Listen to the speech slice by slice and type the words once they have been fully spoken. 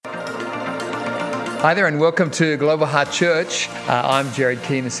Hi there and welcome to Global Heart Church. I'm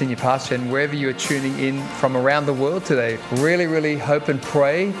Keehan, the senior pastor, and wherever you are tuning in from around the world today, really hope and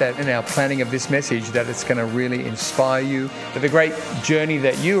pray that in our planning of this message that it's going to really inspire you for the great journey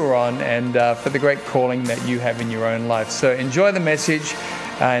that you are on and for the great calling that you have in your own life. So enjoy the message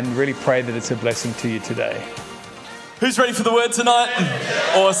and really pray that it's a blessing to you today. Who's ready for the word tonight?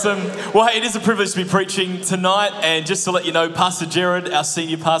 Awesome. Well, hey, it is a privilege to be preaching tonight. And just to let you know, Pastor Jared, our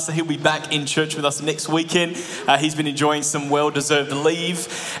senior pastor, he'll be back in church with us next weekend. He's been enjoying some well-deserved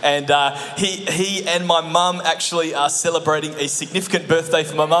leave. And he and my mum actually are celebrating a significant birthday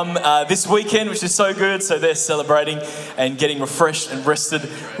for my mum this weekend, which is so good. So they're celebrating and getting refreshed and rested,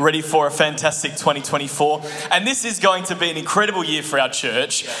 ready for a fantastic 2024. And this is going to be an incredible year for our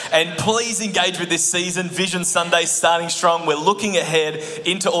church. And please engage with this season. Vision Sunday starting strong. We're looking ahead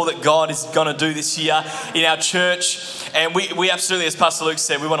into all that God is going to do this year in our church. And we absolutely, as Pastor Luke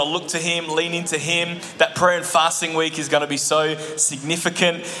said, we want to look to Him, lean into Him. That prayer and fasting week is going to be so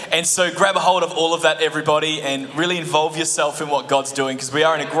significant. And so grab a hold of all of that, everybody, and really involve yourself in what God's doing, because we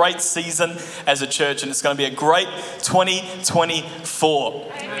are in a great season as a church and it's going to be a great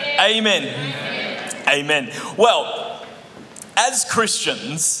 2024. Amen. Amen. Well, as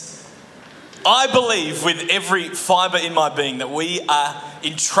Christians, I believe with every fibre in my being that we are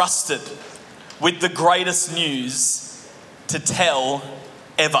entrusted with the greatest news to tell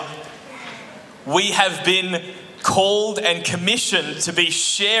ever. We have been called and commissioned to be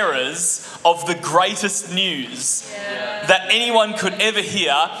sharers of the greatest news that anyone could ever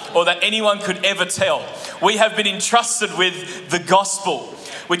hear or that anyone could ever tell. We have been entrusted with the gospel,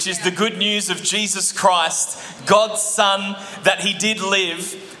 which is the good news of Jesus Christ, God's Son, that He did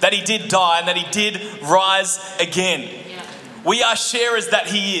live, that He did die, and that He did rise again. We are sharers that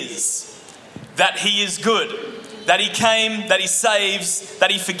He is good, that He came, that He saves,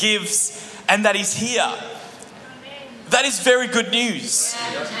 that He forgives, and that He's here. That is very good news.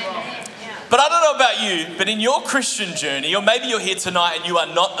 But I don't know about you, but in your Christian journey, or maybe you're here tonight and you are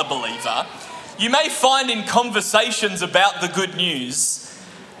not a believer, you may find in conversations about the good news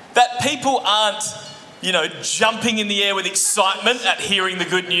that people aren't, jumping in the air with excitement at hearing the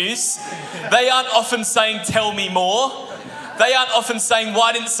good news. They aren't often saying, "Tell me more." They aren't often saying,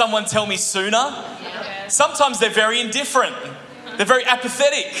 "Why didn't someone tell me sooner?" Sometimes they're very indifferent. They're very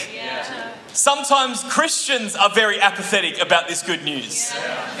apathetic. Sometimes Christians are very apathetic about this good news.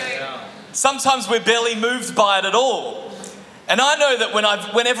 Sometimes we're barely moved by it at all. And I know that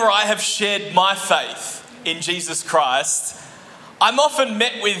whenever I have shared my faith in Jesus Christ, I'm often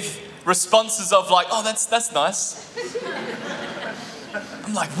met with responses of like, "Oh, that's nice."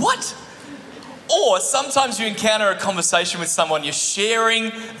 I'm like, "What?" Or sometimes you encounter a conversation with someone, you're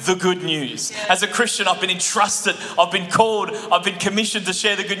sharing the good news. As a Christian, I've been entrusted, I've been called, I've been commissioned to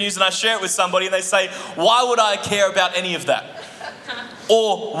share the good news, and I share it with somebody and they say, "Why would I care about any of that?"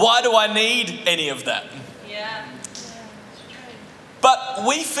 Or, "Why do I need any of that?" But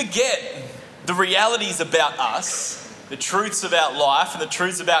we forget the realities about us, the truths about life and the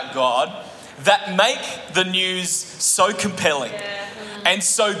truths about God that make the news so compelling and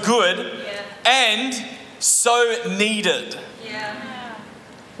so good and so needed.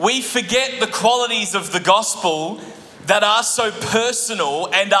 We forget the qualities of the gospel that are so personal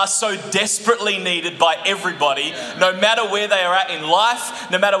and are so desperately needed by everybody, no matter where they are at in life,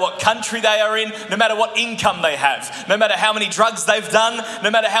 no matter what country they are in, no matter what income they have, no matter how many drugs they've done, no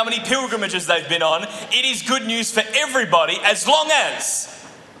matter how many pilgrimages they've been on. It is good news for everybody as long as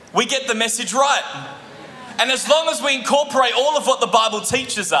we get the message right. And as long as we incorporate all of what the Bible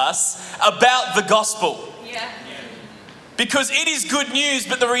teaches us about the gospel. Because it is good news,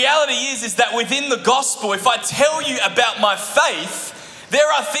 but the reality is that within the gospel, if I tell you about my faith,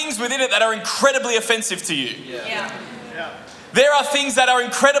 there are things within it that are incredibly offensive to you. There are things that are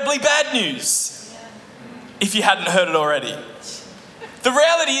incredibly bad news, if you hadn't heard it already. The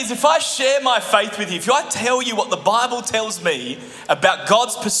reality is, if I share my faith with you, if I tell you what the Bible tells me about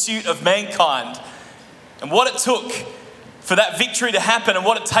God's pursuit of mankind and what it took for that victory to happen and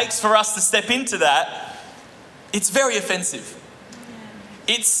what it takes for us to step into that, it's very offensive.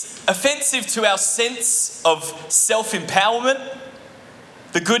 It's offensive to our sense of self-empowerment.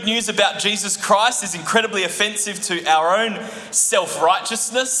 The good news about Jesus Christ is incredibly offensive to our own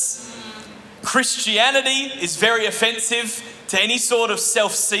self-righteousness. Christianity is very offensive to any sort of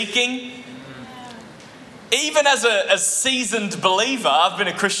self-seeking. Even as a seasoned believer, I've been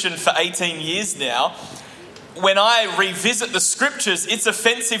a Christian for 18 years now, when I revisit the scriptures, it's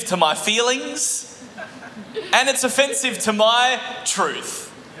offensive to my feelings. And it's offensive to my truth,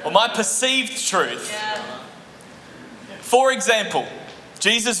 or my perceived truth. For example,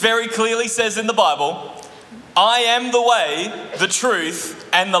 Jesus very clearly says in the Bible, I am the way, the truth,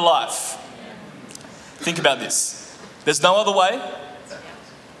 and the life. Think about this. There's no other way.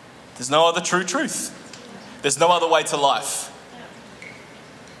 There's no other true truth. There's no other way to life.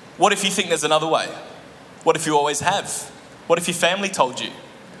 What if you think there's another way? What if you always have? What if your family told you?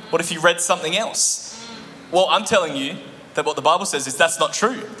 What if you read something else? Well, I'm telling you that what the Bible says is that's not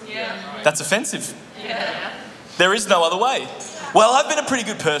true. Yeah. That's offensive. Yeah. There is no other way. Well, I've been a pretty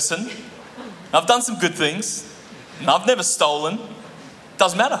good person. I've done some good things. And I've never stolen.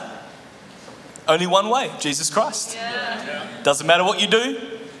 Doesn't matter. Only one way, Jesus Christ. Yeah. Doesn't matter what you do.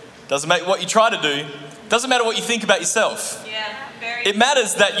 Doesn't matter what you try to do. Doesn't matter what you think about yourself. Yeah. Very It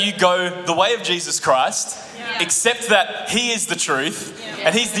matters that you go the way of Jesus Christ, Yeah. accept that He is the truth, Yeah.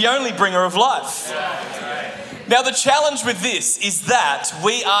 and He's the only bringer of life. Now, the challenge with this is that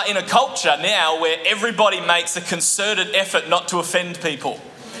we are in a culture now where everybody makes a concerted effort not to offend people,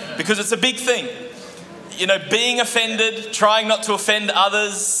 because it's a big thing. You know, being offended, trying not to offend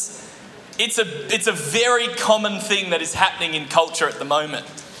others, it's a very common thing that is happening in culture at the moment.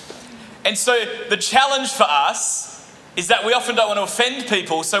 And so the challenge for us is that we often don't want to offend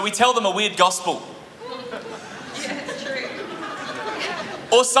people, so we tell them a weird gospel. Yeah, true.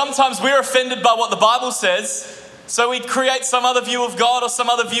 Or sometimes we're offended by what the Bible says, so we create some other view of God or some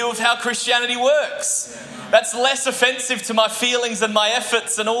other view of how Christianity works. That's less offensive to my feelings and my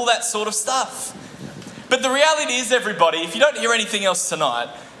efforts and all that sort of stuff. But the reality is, everybody, if you don't hear anything else tonight,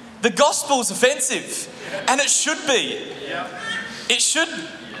 the gospel's offensive. And it should be. It should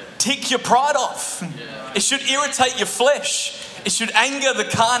tick your pride off. It should irritate your flesh. It should anger the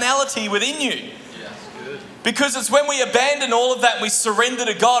carnality within you. Because it's when we abandon all of that and we surrender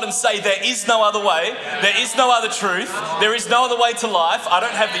to God and say there is no other way, there is no other truth, there is no other way to life, I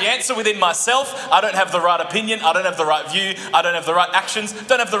don't have the answer within myself, I don't have the right opinion, I don't have the right view, I don't have the right actions,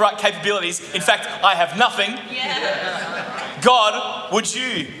 don't have the right capabilities, in fact, I have nothing. Yeah. God, would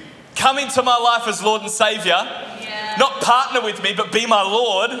you come into my life as Lord and Saviour, not partner with me, but be my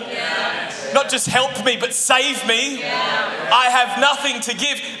Lord, not just help me, but save me. I have nothing to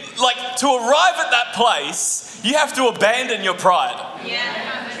give. Like, to arrive at that place, you have to abandon your pride.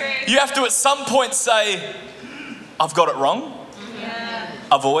 Yeah. True. You have to at some point say, I've got it wrong. Yeah.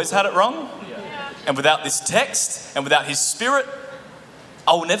 I've always had it wrong. And without this text and without His Spirit,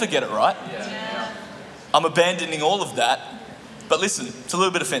 I will never get it right. Yeah. I'm abandoning all of that. But listen, it's a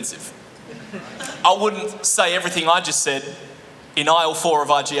little bit offensive. I wouldn't say everything I just said in aisle 4 of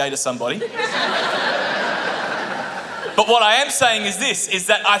IGA to somebody. But what I am saying is this, is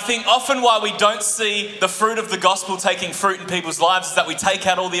that I think often why we don't see the fruit of the gospel taking fruit in people's lives is that we take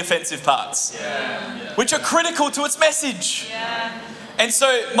out all the offensive parts, which are critical to its message. Yeah. And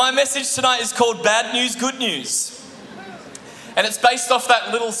so my message tonight is called Bad News, Good News. And it's based off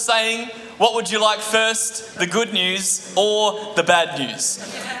that little saying, what would you like first, the good news or the bad news?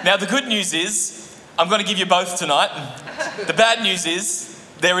 Now, the good news is, I'm going to give you both tonight. The bad news is,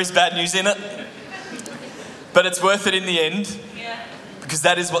 there is bad news in it. But it's worth it in the end, because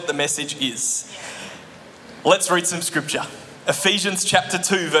that is what the message is. Let's read some scripture. Ephesians chapter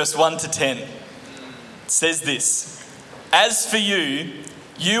 2, verse 1 to 10. It says this, as for you,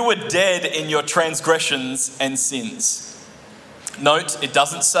 you were dead in your transgressions and sins. Note, it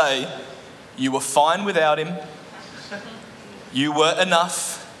doesn't say you were fine without Him. You were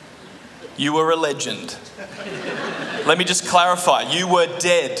enough. You were a legend. Let me just clarify. You were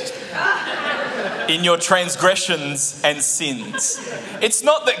dead in your transgressions and sins. It's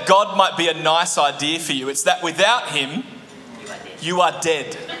not that God might be a nice idea for you. It's that without Him, you are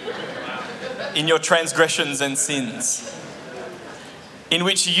dead in your transgressions and sins, in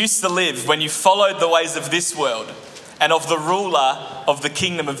which you used to live when you followed the ways of this world and of the ruler of the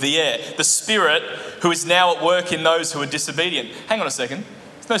kingdom of the air, the spirit who is now at work in those who are disobedient. Hang on a second.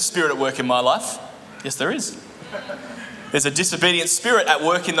 There's no spirit at work in my life. Yes, there is. There's a disobedient spirit at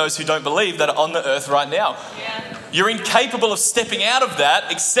work in those who don't believe that are on the earth right now. Yeah. You're incapable of stepping out of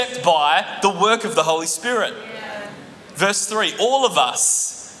that except by the work of the Holy Spirit. Yeah. Verse 3, all of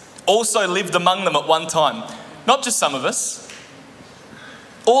us also lived among them at one time. Not just some of us.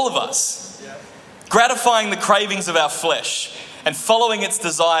 All of us. Yeah. Gratifying the cravings of our flesh and following its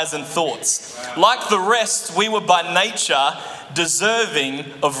desires and thoughts. Wow. Like the rest, we were by nature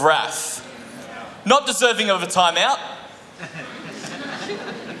deserving of wrath. Not deserving of a timeout.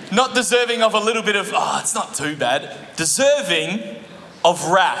 Not deserving of a little bit of, it's not too bad. Deserving of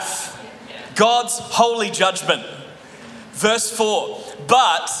wrath. God's holy judgment. Verse 4,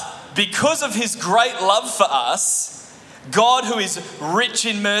 but because of His great love for us, God, who is rich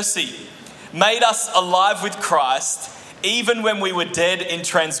in mercy, made us alive with Christ, even when we were dead in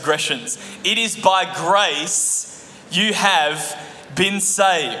transgressions. It is by grace you have been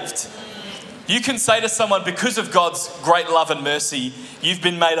saved. You can say to someone, because of God's great love and mercy, you've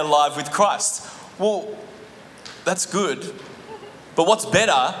been made alive with Christ. Well, that's good. But what's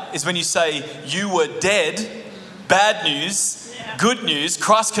better is when you say you were dead, bad news, good news,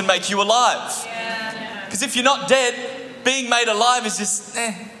 Christ can make you alive. Because if you're not dead, being made alive is just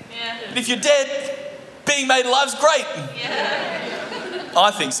But if you're dead, being made alive is great.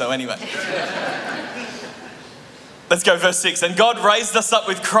 I think so anyway. Let's go verse 6. And God raised us up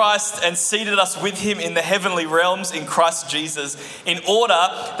with Christ and seated us with him in the heavenly realms in Christ Jesus, in order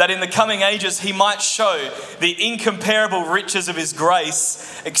that in the coming ages he might show the incomparable riches of his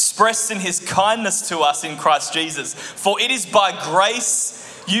grace expressed in his kindness to us in Christ Jesus. For it is by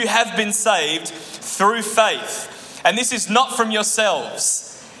grace you have been saved through faith. And this is not from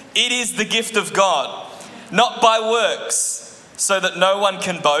yourselves. It is the gift of God, not by works, so that no one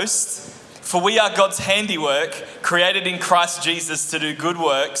can boast. For we are God's handiwork, created in Christ Jesus to do good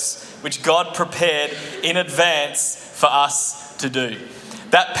works, which God prepared in advance for us to do.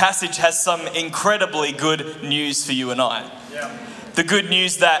 That passage has some incredibly good news for you and I. The good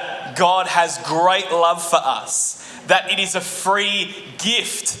news that God has great love for us, that it is a free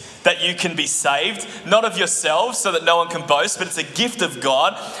gift that you can be saved, not of yourselves so that no one can boast, but it's a gift of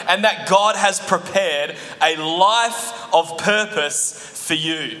God, and that God has prepared a life of purpose for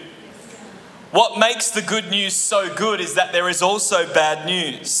you. What makes the good news so good is that there is also bad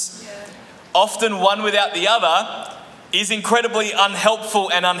news. Often one without the other is incredibly unhelpful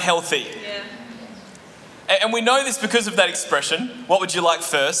and unhealthy. And we know this because of that expression. What would you like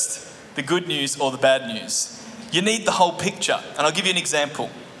first? The good news or the bad news? You need the whole picture. And I'll give you an example.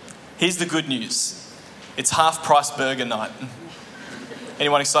 Here's the good news. It's half-price burger night.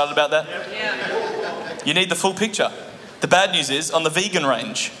 Anyone excited about that? Yeah. You need the full picture. The bad news is on the vegan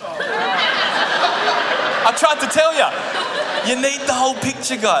range. I tried to tell you. You need the whole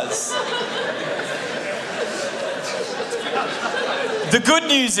picture, guys. The good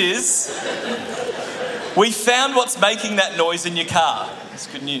news is we found what's making that noise in your car. It's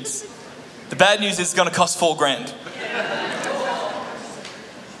good news. The bad news is it's going to cost $4,000.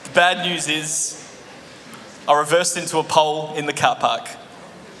 The bad news is I reversed into a pole in the car park.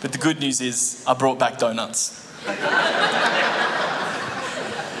 But the good news is I brought back donuts.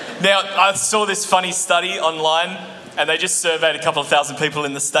 Now, I saw this funny study online, and they just surveyed a couple of thousand people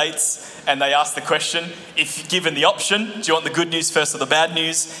in the States, and they asked the question, if given the option, do you want the good news first or the bad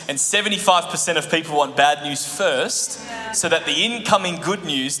news? And 75% of people want bad news first, so that the incoming good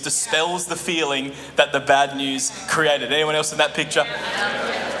news dispels the feeling that the bad news created. Anyone else in that picture?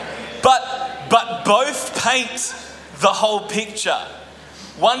 But both paint the whole picture.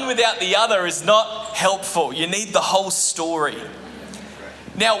 One without the other is not helpful. You need the whole story.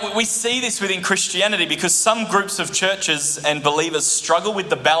 Now, we see this within Christianity because some groups of churches and believers struggle with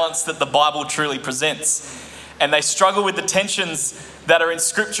the balance that the Bible truly presents. And they struggle with the tensions that are in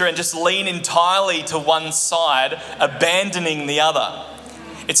Scripture and just lean entirely to one side, abandoning the other.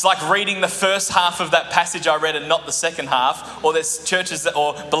 It's like reading the first half of that passage I read and not the second half. Or there's churches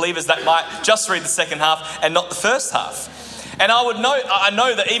or believers that might just read the second half and not the first half. And I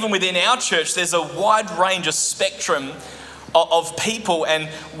know that even within our church, there's a wide range, a spectrum of people and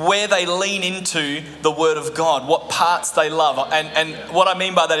where they lean into the Word of God, what parts they love. And what I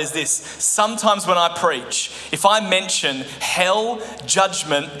mean by that is this. Sometimes when I preach, if I mention hell,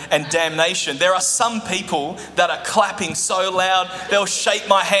 judgment, and damnation, there are some people that are clapping so loud, they'll shake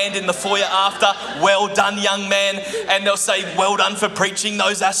my hand in the foyer after, well done, young man, and they'll say, well done for preaching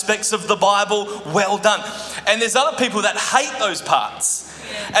those aspects of the Bible, well done. And there's other people that hate those parts.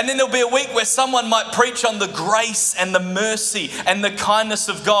 And then there'll be a week where someone might preach on the grace and the mercy and the kindness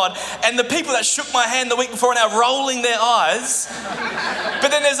of God. And the people that shook my hand the week before are now rolling their eyes. But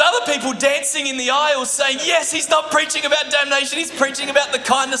then there's other people dancing in the aisles saying, yes, he's not preaching about damnation, he's preaching about the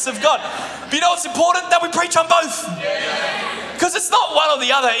kindness of God. But you know what's important? That we preach on both. Because it's not one or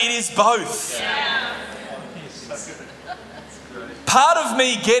the other, it is both. Part of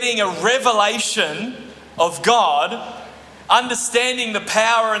me getting a revelation of God, understanding the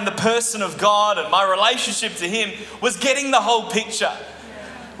power and the person of God and my relationship to him, was getting the whole picture.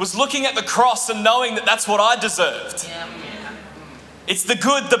 Was looking at the cross and knowing that that's what I deserved. It's the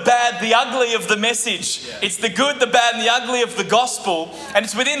good, the bad, the ugly of the message. It's the good, the bad, and the ugly of the gospel. And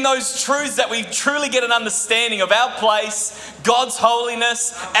it's within those truths that we truly get an understanding of our place, God's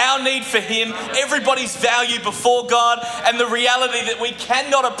holiness, our need for him, everybody's value before God, and the reality that we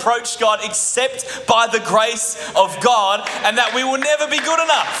cannot approach God except by the grace of God, and that we will never be good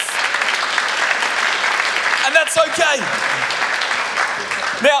enough. And that's okay.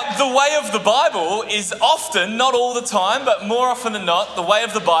 Now, the way of the Bible is often, not all the time, but more often than not, the way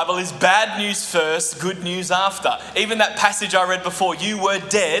of the Bible is bad news first, good news after. Even that passage I read before, you were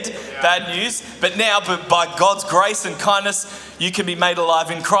dead, bad news, but now by God's grace and kindness, you can be made alive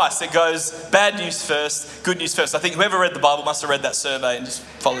in Christ. It goes bad news first, good news first. I think whoever read the Bible must have read that survey and just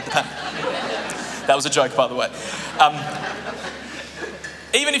followed the pattern. That was a joke, by the way.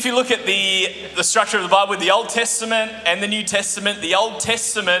 Even if you look at the structure of the Bible with the Old Testament and the New Testament, the Old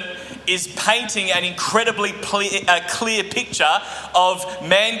Testament is painting an incredibly clear picture of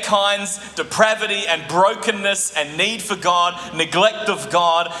mankind's depravity and brokenness and need for God, neglect of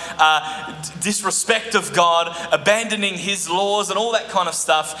God, disrespect of God, abandoning his laws and all that kind of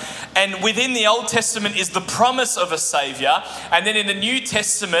stuff. And within the Old Testament is the promise of a Saviour. And then in the New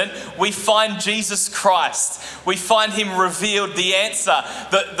Testament, we find Jesus Christ. We find him revealed, the answer,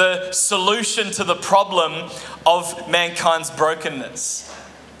 the solution to the problem of mankind's brokenness.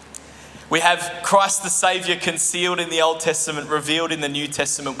 We have Christ the Saviour concealed in the Old Testament, revealed in the New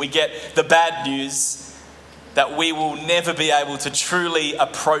Testament. We get the bad news that we will never be able to truly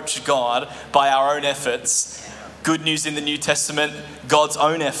approach God by our own efforts. Good news in the New Testament, God's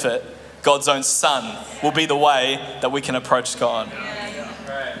own effort, God's own Son will be the way that we can approach God.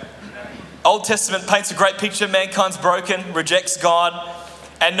 Old Testament paints a great picture. Mankind's broken, rejects God,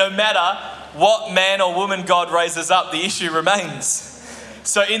 and no matter what man or woman God raises up, the issue remains.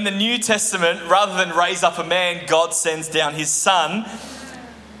 So in the New Testament, rather than raise up a man, God sends down his Son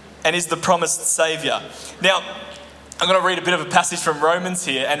and is the promised Saviour. Now, I'm going to read a bit of a passage from Romans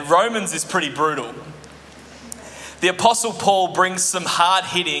here, and Romans is pretty brutal. The Apostle Paul brings some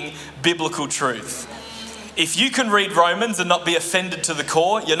hard-hitting biblical truth. If you can read Romans and not be offended to the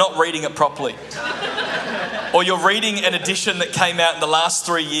core, you're not reading it properly. Or you're reading an edition that came out in the last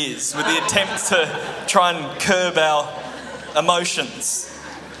 3 years with the attempt to try and curb our emotions.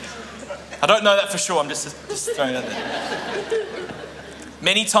 I don't know that for sure, I'm just throwing it out there.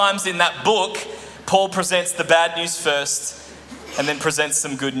 Many times in that book, Paul presents the bad news first and then presents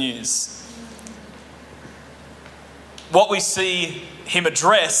some good news. What we see him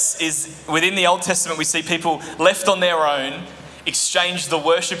address is within the Old Testament, we see people left on their own exchange the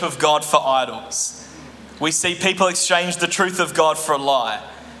worship of God for idols. We see people exchange the truth of God for a lie.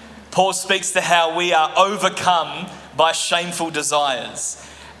 Paul speaks to how we are overcome by shameful desires.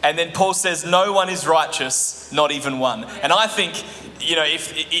 And then Paul says, no one is righteous, not even one. And I think,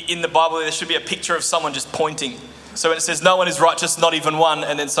 if in the Bible there should be a picture of someone just pointing. So when it says no one is righteous, not even one,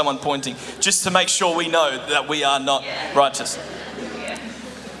 and then someone pointing, just to make sure we know that we are not righteous.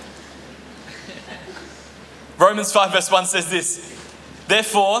 Romans 5 verse 1 says this: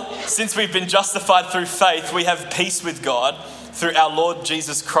 therefore, since we've been justified through faith, we have peace with God through our Lord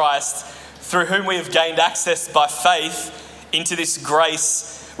Jesus Christ, through whom we have gained access by faith into this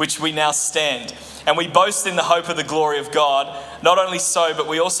grace which we now stand. And we boast in the hope of the glory of God. Not only so, but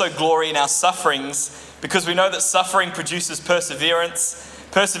we also glory in our sufferings, because we know that suffering produces perseverance,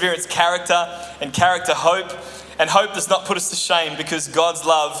 perseverance character, and character hope. And hope does not put us to shame, because God's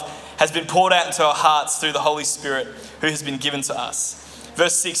love has been poured out into our hearts through the Holy Spirit who has been given to us.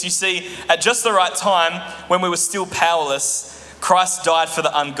 Verse 6, you see, at just the right time, when we were still powerless, Christ died for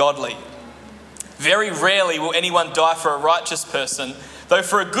the ungodly. Very rarely will anyone die for a righteous person, though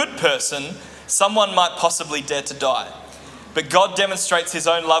for a good person, someone might possibly dare to die. But God demonstrates his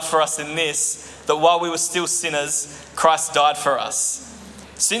own love for us in this, that while we were still sinners, Christ died for us.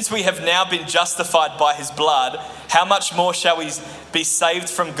 Since we have now been justified by his blood, how much more shall we be saved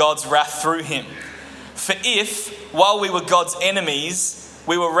from God's wrath through him? For if, while we were God's enemies,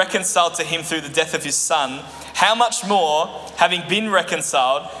 we were reconciled to him through the death of his Son, how much more, having been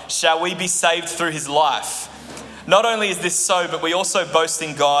reconciled, shall we be saved through his life? Not only is this so, but we also boast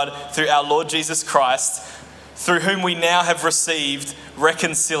in God through our Lord Jesus Christ, through whom we now have received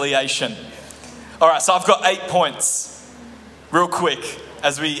reconciliation. All right, so I've got 8 points, real quick,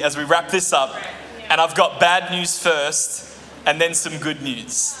 as we wrap this up. And I've got bad news first, and then some good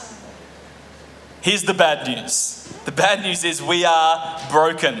news. Here's the bad news. The bad news is we are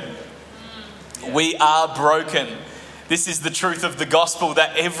broken. We are broken. This is the truth of the gospel,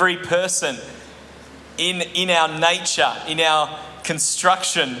 that every person in our nature, in our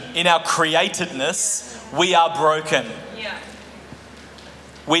construction, in our createdness, we are broken. Yeah.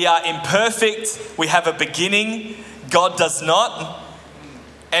 We are imperfect. We have a beginning. God does not.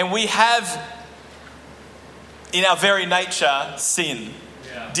 And we have, in our very nature, sin,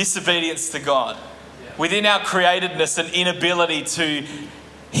 disobedience to God. Within our createdness, an inability to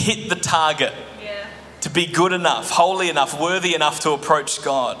hit the target, to be good enough, holy enough, worthy enough to approach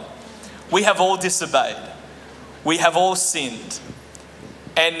God. We have all disobeyed. We have all sinned.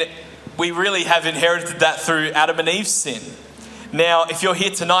 And we really have inherited that through Adam and Eve's sin. Now, if you're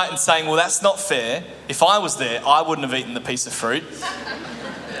here tonight and saying, well, that's not fair, if I was there, I wouldn't have eaten the piece of fruit.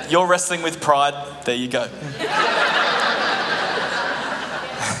 You're wrestling with pride. There you go.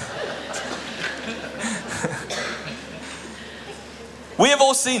 We have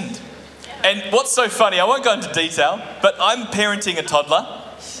all sinned. And what's so funny, I won't go into detail, but I'm parenting a toddler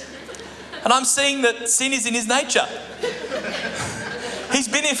and I'm seeing that sin is in his nature. He's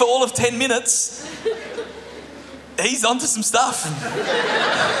been here for all of 10 minutes. He's onto some stuff.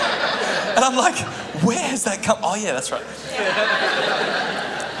 And I'm like, where has that come? Oh yeah, that's right.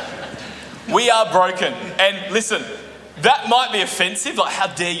 We are broken. And listen, that might be offensive. Like, how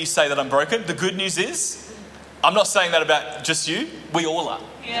dare you say that I'm broken? The good news is, I'm not saying that about just you. We all are.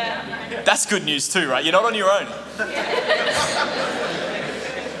 Yeah. That's good news too, right? You're not on your own.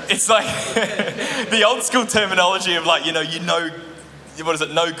 It's like the old school terminology of like, what is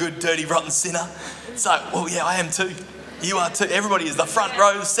it? No good, dirty, rotten sinner. It's like, well, yeah, I am too. You are too. Everybody is the front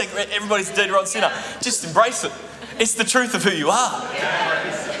row, the second row, everybody's a dirty, rotten sinner. Just embrace it. It's the truth of who you are.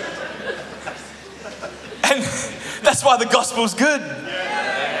 And that's why the gospel's good.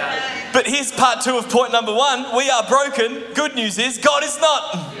 But here's part 2 of point number 1. We are broken. Good news is God is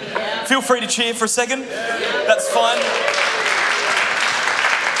not. Feel free to cheer for a second. That's fine.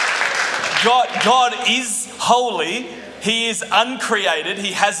 God is holy. He is uncreated.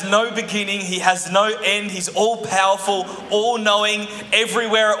 He has no beginning. He has no end. He's all-powerful, all-knowing,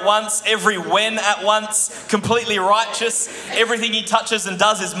 everywhere at once, every when at once, completely righteous. Everything he touches and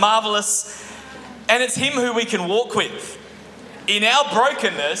does is marvelous. And it's him who we can walk with. In our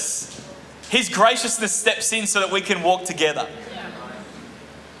brokenness, his graciousness steps in so that we can walk together.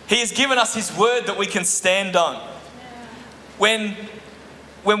 He has given us his word that we can stand on. When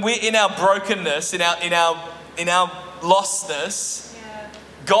we're in our brokenness, in our lostness,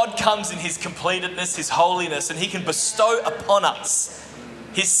 God comes in his completedness, his holiness, and he can bestow upon us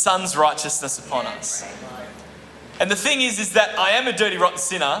his son's righteousness upon us. And the thing is that I am a dirty, rotten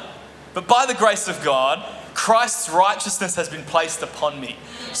sinner, but by the grace of God, Christ's righteousness has been placed upon me.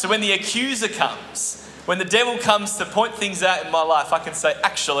 So when the accuser comes, when the devil comes to point things out in my life, I can say,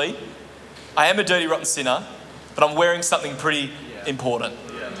 actually, I am a dirty, rotten sinner, but I'm wearing something pretty important.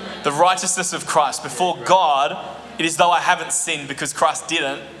 The righteousness of Christ. Before God, it is though I haven't sinned because Christ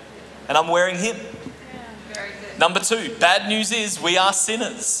didn't, and I'm wearing him. Number 2, bad news is we are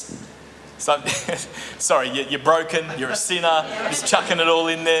sinners. So, sorry, you're broken, you're a sinner, just chucking it all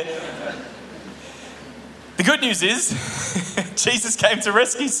in there. The good news is, Jesus came to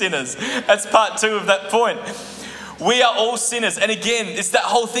rescue sinners. That's part 2 of that point. We are all sinners. And again, it's that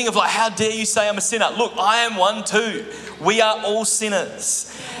whole thing of like, how dare you say I'm a sinner? Look, I am one too. We are all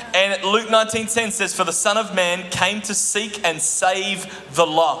sinners. And Luke 19:10 says, for the Son of Man came to seek and save the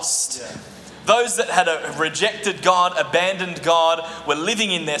lost. Those that had rejected God, abandoned God, were living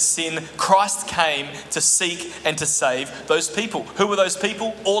in their sin. Christ came to seek and to save those people. Who were those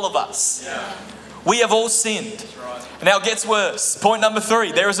people? All of us. We have all sinned. And now it gets worse. Point number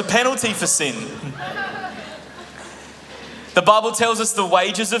 3, there is a penalty for sin. The Bible tells us the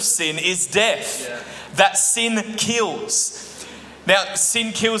wages of sin is death. That sin kills. Now,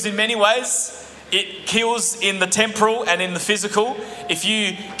 sin kills in many ways. It kills in the temporal and in the physical. If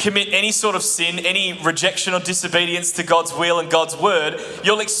you commit any sort of sin, any rejection or disobedience to God's will and God's word,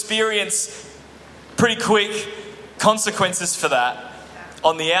 you'll experience pretty quick consequences for that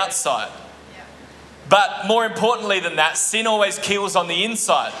on the outside. But more importantly than that, sin always kills on the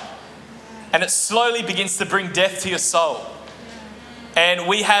inside. And it slowly begins to bring death to your soul. And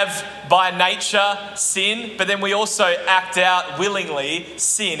we have by nature sin, but then we also act out willingly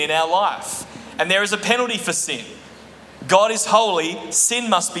sin in our life. And there is a penalty for sin. God is holy, sin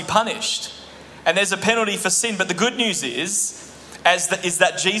must be punished. And there's a penalty for sin, but the good news is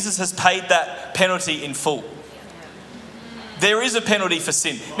that Jesus has paid that penalty in full. There is a penalty for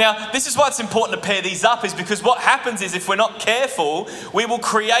sin. Now, this is why it's important to pair these up, is because what happens is if we're not careful, we will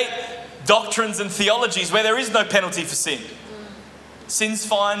create doctrines and theologies where there is no penalty for sin. Sin's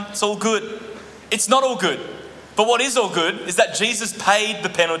fine, it's all good. It's not all good. But what is all good is that Jesus paid the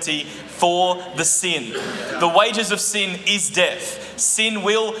penalty for the sin. The wages of sin is death. Sin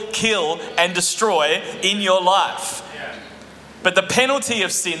will kill and destroy in your life. But the penalty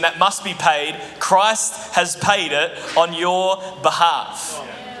of sin that must be paid, Christ has paid it on your behalf.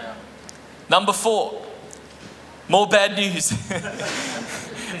 Number 4, more bad news.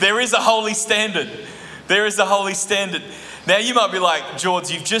 There is a holy standard. There is a holy standard. Now you might be like,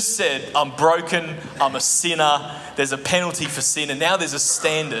 George, you've just said, I'm broken, I'm a sinner, there's a penalty for sin, and now there's a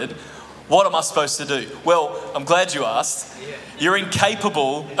standard. What am I supposed to do? Well, I'm glad you asked. You're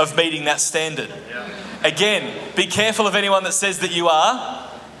incapable of meeting that standard. Again, be careful of anyone that says that you are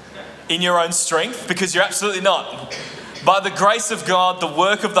in your own strength, because you're absolutely not. By the grace of God, the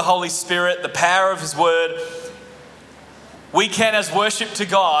work of the Holy Spirit, the power of His Word, we can, as worship to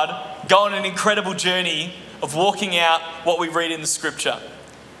God, go on an incredible journey of walking out what we read in the Scripture,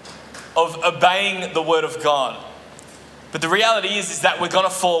 of obeying the Word of God. But the reality is that we're going to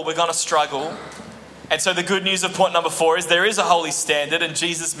fall, we're going to struggle. And so the good news of point number 4 is there is a holy standard, and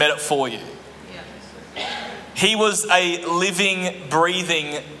Jesus met it for you. He was a living,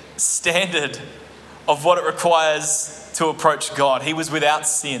 breathing standard of what it requires to approach God. He was without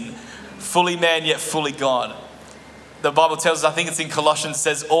sin, fully man yet fully God. The Bible tells us, I think it's in Colossians,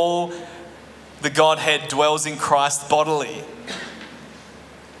 says all the Godhead dwells in Christ bodily.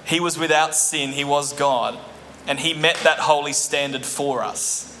 He was without sin, He was God, and He met that holy standard for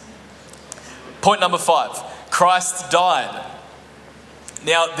us. Point number 5, Christ died.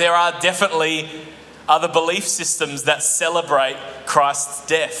 Now, there are definitely other belief systems that celebrate Christ's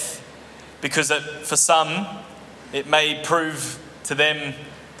death, because for some, it may prove to them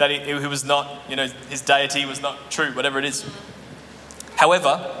that he was not, his deity was not true, whatever it is.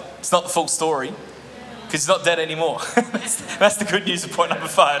 However, it's not the full story, because He's not dead anymore. That's the good news of point number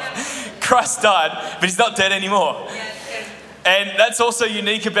 5. Christ died, but He's not dead anymore. And that's also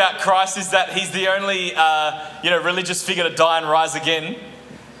unique about Christ, is that He's the only, religious figure to die and rise again.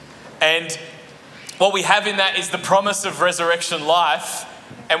 And what we have in that is the promise of resurrection life.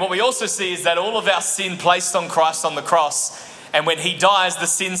 And what we also see is that all of our sin placed on Christ on the cross. And when He dies, the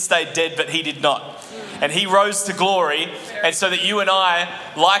sin stayed dead, but He did not. And He rose to glory. And so that you and I,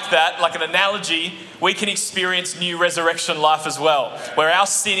 like that, like an analogy, we can experience new resurrection life as well, where our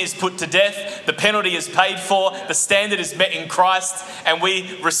sin is put to death, the penalty is paid for, the standard is met in Christ, and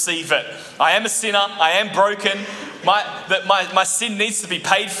we receive it. I am a sinner, I am broken, my sin needs to be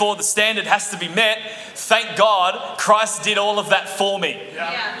paid for, the standard has to be met. Thank God, Christ did all of that for me.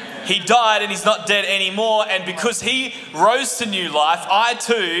 He died and He's not dead anymore, and because He rose to new life, I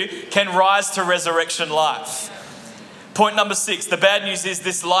too can rise to resurrection life. Point number 6, the bad news is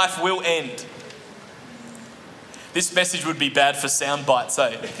this life will end. This message would be bad for sound bites,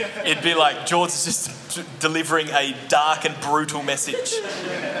 eh? It'd be like George is just delivering a dark and brutal message.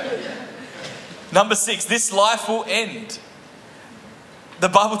 Number 6, this life will end. The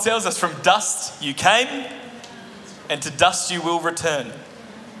Bible tells us from dust you came, and to dust you will return.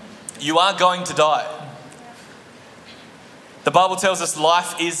 You are going to die. The Bible tells us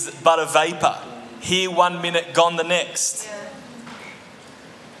life is but a vapour. Here 1 minute, gone the next.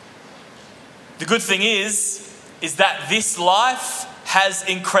 The good thing is that this life has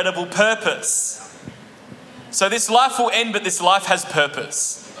incredible purpose. So this life will end, but this life has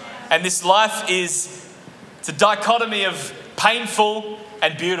purpose. And this life it's a dichotomy of painful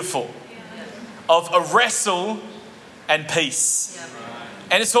and beautiful, of a wrestle and peace.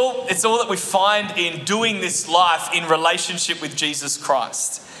 And it's all that we find in doing this life in relationship with Jesus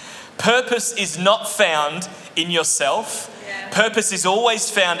Christ. Purpose is not found in yourself. Purpose is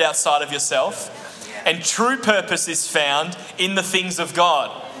always found outside of yourself. And true purpose is found in the things of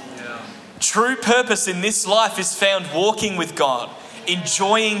God. True purpose in this life is found walking with God,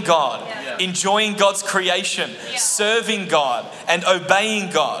 enjoying God, enjoying God's creation, serving God and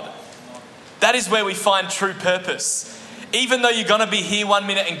obeying God. That is where we find true purpose. Even though you're going to be here 1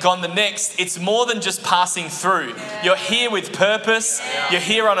 minute and gone the next, it's more than just passing through. You're here with purpose. You're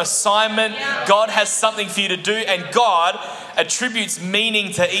here on assignment. God has something for you to do, and God attributes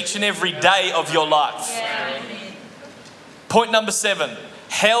meaning to each and every day of your life. Point number 7,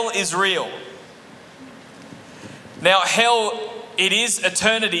 hell is real. Now, hell, it is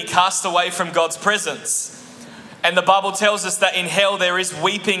eternity cast away from God's presence. And the Bible tells us that in hell there is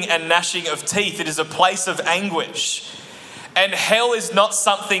weeping and gnashing of teeth. It is a place of anguish. And hell is not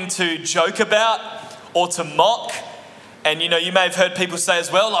something to joke about or to mock. And you may have heard people say as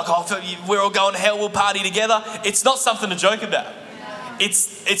well, like, oh, we're all going to hell, we'll party together. It's not something to joke about.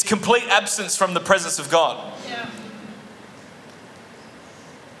 It's complete absence from the presence of God.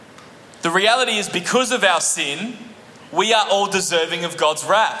 The reality is, because of our sin, we are all deserving of God's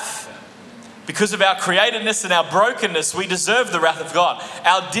wrath. Because of our createdness and our brokenness, we deserve the wrath of God.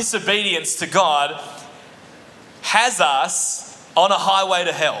 Our disobedience to God has us on a highway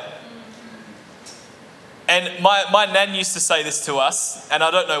to hell. And my nan used to say this to us, and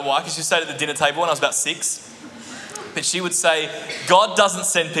I don't know why, because she said it at the dinner table when I was about 6. But she would say, God doesn't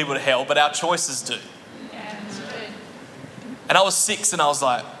send people to hell, but our choices do. And I was 6 and I was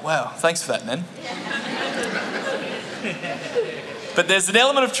like, wow, thanks for that, Nan. But there's an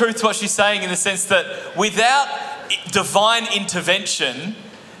element of truth to what she's saying in the sense that without divine intervention,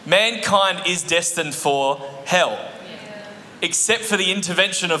 mankind is destined for hell. Except for the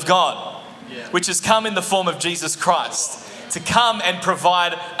intervention of God, which has come in the form of Jesus Christ to come and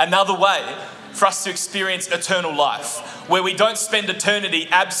provide another way for us to experience eternal life, where we don't spend eternity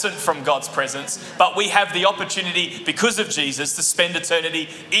absent from God's presence, but we have the opportunity, because of Jesus, to spend eternity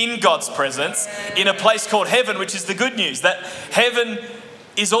in God's presence in a place called heaven, which is the good news, that heaven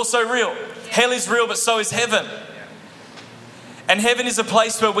is also real. Hell is real, but so is heaven. And heaven is a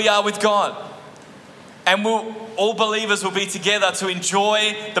place where we are with God. And all believers will be together to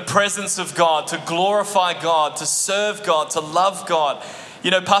enjoy the presence of God, to glorify God, to serve God, to love God. You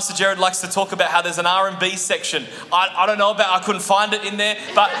know, Pastor Jared likes to talk about how there's an R&B section. I don't know about, I couldn't find it in there,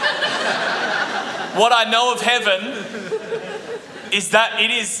 but what I know of heaven is that it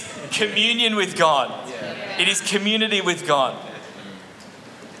is communion with God. It is community with God.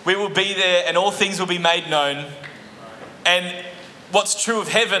 We will be there and all things will be made known. And what's true of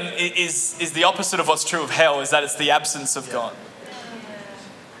heaven is the opposite of what's true of hell, is that it's the absence of God.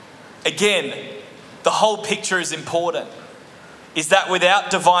 Again, the whole picture is important. Is that without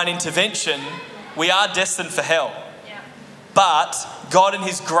divine intervention, we are destined for hell. But God in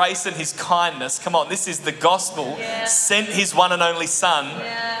his grace and his kindness, come on, this is the gospel, sent his one and only Son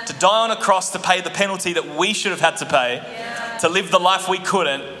to die on a cross to pay the penalty that we should have had to pay, to live the life we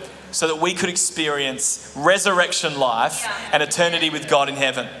couldn't, so that we could experience resurrection life and eternity with God in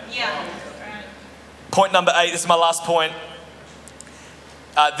heaven. Point number 8, this is my last point.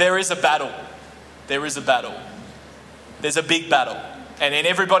 There is a battle. There is a battle. There's a big battle. And in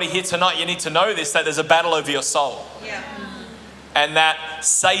everybody here tonight, you need to know this, that there's a battle over your soul. And that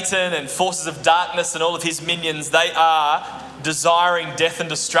Satan and forces of darkness and all of his minions, they are desiring death and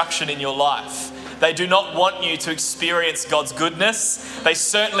destruction in your life. They do not want you to experience God's goodness. They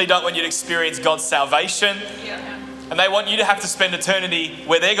certainly don't want you to experience God's salvation. And they want you to have to spend eternity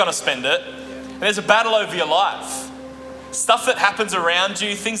where they're going to spend it. And there's a battle over your life. Stuff that happens around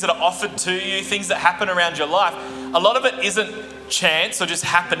you, things that are offered to you, things that happen around your life. A lot of it isn't chance or just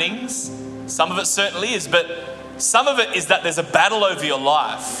happenings. Some of it certainly is, but some of it is that there's a battle over your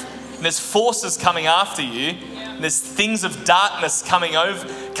life. And there's forces coming after you. And there's things of darkness coming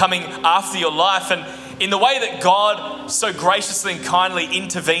after your life. And in the way that God so graciously and kindly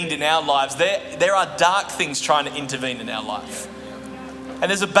intervened in our lives, there are dark things trying to intervene in our life. And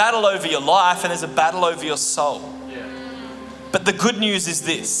there's a battle over your life and there's a battle over your soul. But the good news is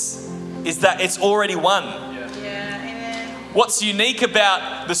this, is that it's already won. What's unique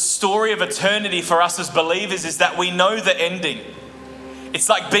about the story of eternity for us as believers is that we know the ending. It's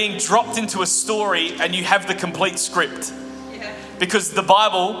like being dropped into a story and you have the complete script. Because the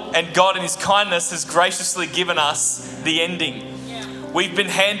Bible and God in his kindness has graciously given us the ending. We've been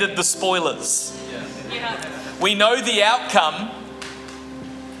handed the spoilers. We know the outcome.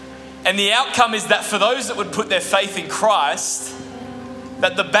 And the outcome is that for those that would put their faith in Christ,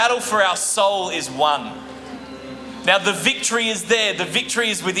 that the battle for our soul is won. Now the victory is there. The victory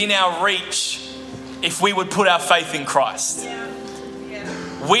is within our reach if we would put our faith in Christ.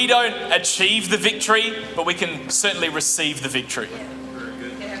 We don't achieve the victory, but we can certainly receive the victory.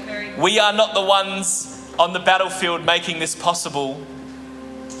 We are not the ones on the battlefield making this possible.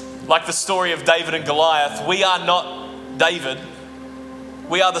 Like the story of David and Goliath, we are not David.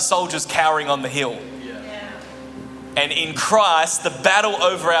 We are the soldiers cowering on the hill. And in Christ, the battle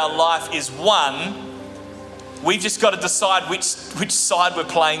over our life is won. We've just got to decide which side we're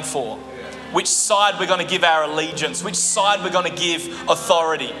playing for. Which side we're going to give our allegiance. Which side we're going to give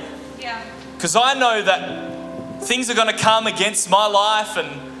authority. Because I know that things are going to come against my life. And,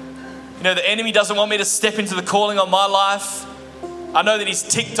 you know, the enemy doesn't want me to step into the calling on my life. I know that he's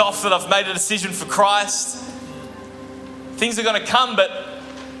ticked off that I've made a decision for Christ. Things are going to come, but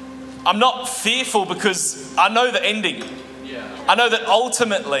I'm not fearful because I know the ending. I know that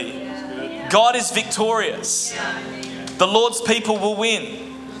ultimately God is victorious. The Lord's people will win.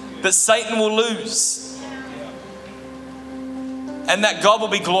 That Satan will lose. And that God will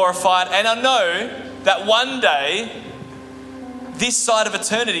be glorified. And I know that one day, this side of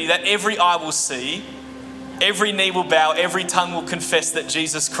eternity, that every eye will see, every knee will bow, every tongue will confess that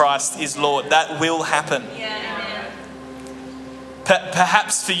Jesus Christ is Lord. That will happen.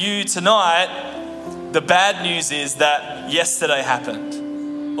 Perhaps for you tonight, the bad news is that yesterday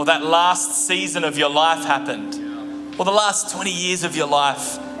happened, or that last season of your life happened, or the last 20 years of your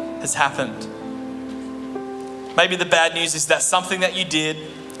life has happened. Maybe the bad news is that something that you did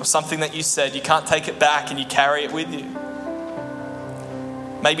or something that you said, you can't take it back and you carry it with you.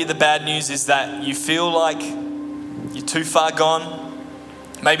 Maybe the bad news is that you feel like you're too far gone.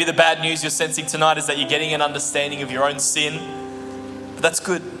 Maybe the bad news you're sensing tonight is that you're getting an understanding of your own sin, but that's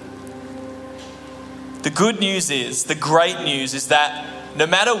good. The good news is, the great news is that no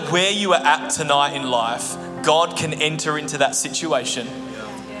matter where you are at tonight in life, God can enter into that situation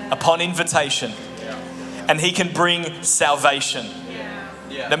upon invitation, and He can bring salvation.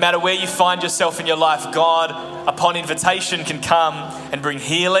 No matter where you find yourself in your life, God, upon invitation, can come and bring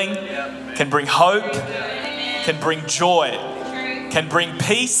healing, can bring hope, can bring joy, can bring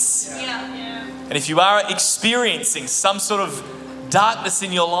peace. And if you are experiencing some sort of darkness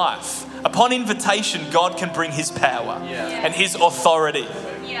in your life, upon invitation, God can bring His power and His authority.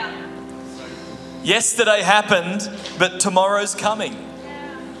 Yesterday happened, but tomorrow's coming.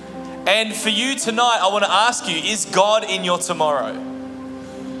 And for you tonight, I want to ask you, is God in your tomorrow?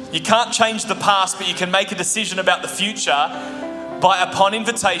 You can't change the past, but you can make a decision about the future by, upon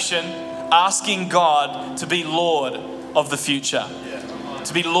invitation, asking God to be Lord of the future,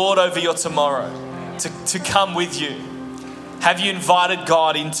 to be Lord over your tomorrow, to come with you. Have you invited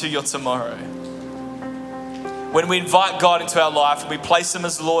God into your tomorrow? When we invite God into our life, we place Him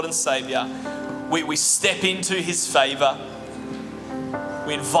as Lord and Saviour, we step into His favour,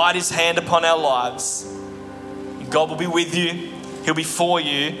 we invite His hand upon our lives, and God will be with you. He'll be for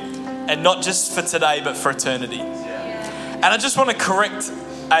you, and not just for today, but for eternity. And I just want to correct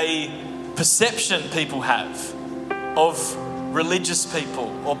a perception people have of religious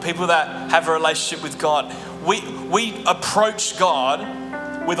people or people that have a relationship with God. We approach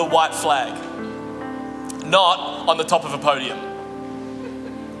God with a white flag, not on the top of a podium.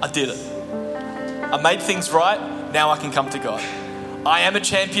 I did it. I made things right. Now I can come to God. I am a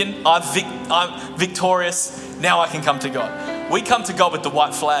champion. I'm victorious. Now I can come to God. We come to God with the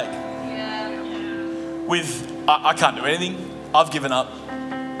white flag. With, I can't do anything. I've given up.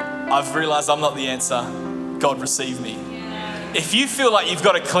 I've realised I'm not the answer. God, receive me. If you feel like you've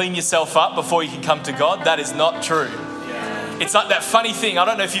got to clean yourself up before you can come to God, that is not true. It's like that funny thing. I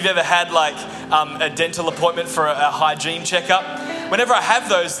don't know if you've ever had like a dental appointment for a hygiene checkup. Whenever I have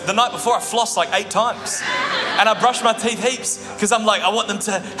those, the night before I floss like 8 times. And I brush my teeth heaps because I'm like, I want them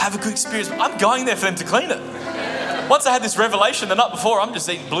to have a good experience. I'm going there for them to clean it. Once I had this revelation the night before, I'm just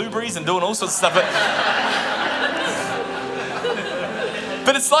eating blueberries and doing all sorts of stuff.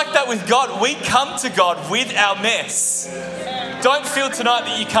 But it's like that with God. We come to God with our mess. Don't feel tonight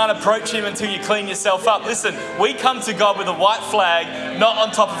that you can't approach Him until you clean yourself up. Listen, we come to God with a white flag, not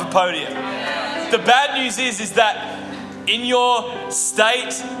on top of a podium. The bad news is that in your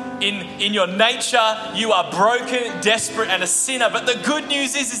state, in your nature, you are broken, desperate, and a sinner. But the good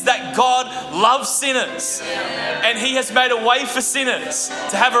news is that God loves sinners. And He has made a way for sinners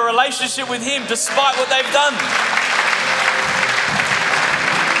to have a relationship with Him despite what they've done.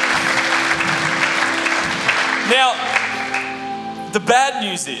 Now, the bad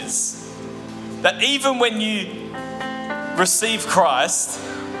news is that even when you receive Christ,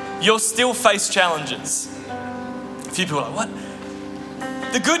 you'll still face challenges. A few people are like,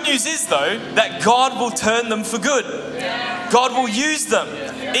 what? The good news is, though, that God will turn them for good. God will use them.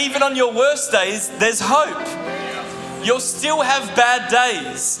 Even on your worst days, there's hope. You'll still have bad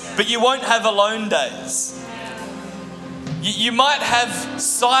days, but you won't have alone days. You might have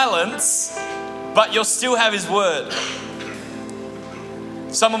silence, but you'll still have His word.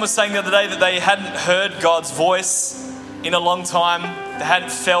 Someone was saying the other day that they hadn't heard God's voice in a long time. They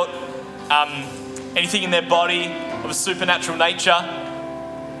hadn't felt anything in their body of a supernatural nature.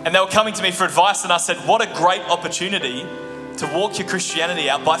 And they were coming to me for advice, and I said, what a great opportunity to walk your Christianity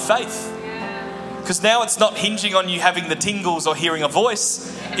out by faith. Because now it's not hinging on you having the tingles or hearing a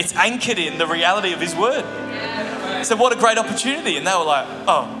voice. It's anchored in the reality of His word. I said, what a great opportunity. And they were like,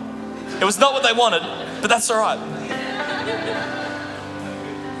 oh, it was not what they wanted, but that's all right.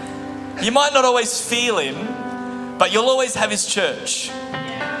 You might not always feel Him, but you'll always have His church.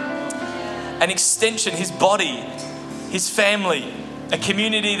 An extension, His body, His family, a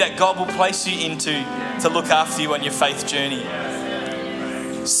community that God will place you into to look after you on your faith journey.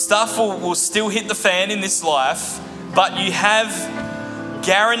 Stuff will still hit the fan in this life, but you have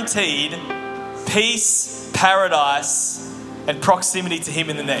guaranteed peace, paradise, and proximity to Him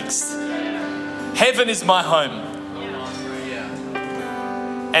in the next. Heaven is my home.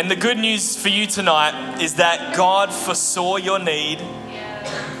 And the good news for you tonight is that God foresaw your need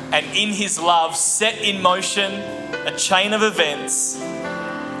and in His love set in motion a chain of events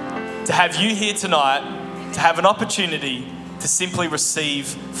to have you here tonight, to have an opportunity to simply receive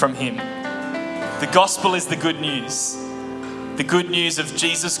from Him. The gospel is the good news. The good news of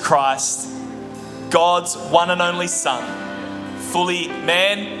Jesus Christ, God's one and only Son, fully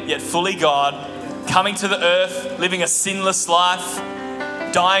man, yet fully God, coming to the earth, living a sinless life,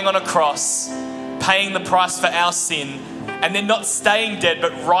 dying on a cross, paying the price for our sin, and then not staying dead,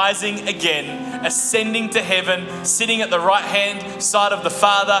 but rising again, ascending to heaven, sitting at the right hand side of the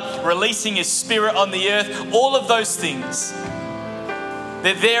Father, releasing his Spirit on the earth, all of those things.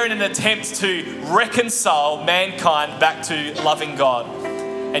 They're there in an attempt to reconcile mankind back to loving God.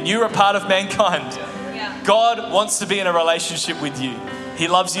 And you're a part of mankind. God wants to be in a relationship with you. He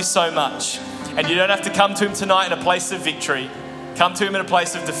loves you so much. And you don't have to come to him tonight in a place of victory. Come to him in a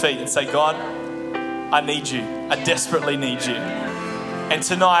place of defeat and say, God, I need you. I desperately need you. And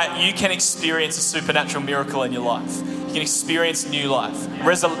tonight you can experience a supernatural miracle in your life. You can experience new life,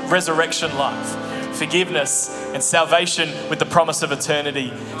 resurrection life, forgiveness and salvation with the promise of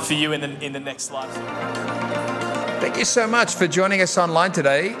eternity for you in the next life. Thank you so much for joining us online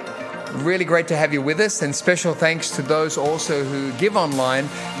today. Really great to have you with us, and special thanks to those also who give online.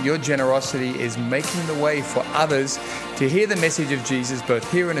 Your generosity is making the way for others to hear the message of Jesus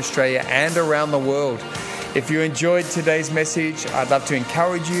both here in Australia and around the world. If you enjoyed today's message, I'd love to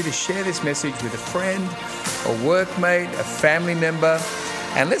encourage you to share this message with a friend, a workmate, a family member,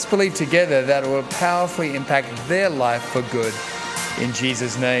 and let's believe together that it will powerfully impact their life for good in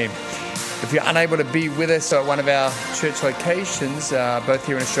Jesus' name. If you're unable to be with us at one of our church locations, both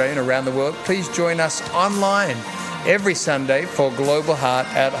here in Australia and around the world, please join us online every Sunday for Global Heart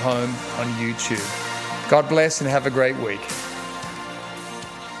at Home on YouTube. God bless and have a great week.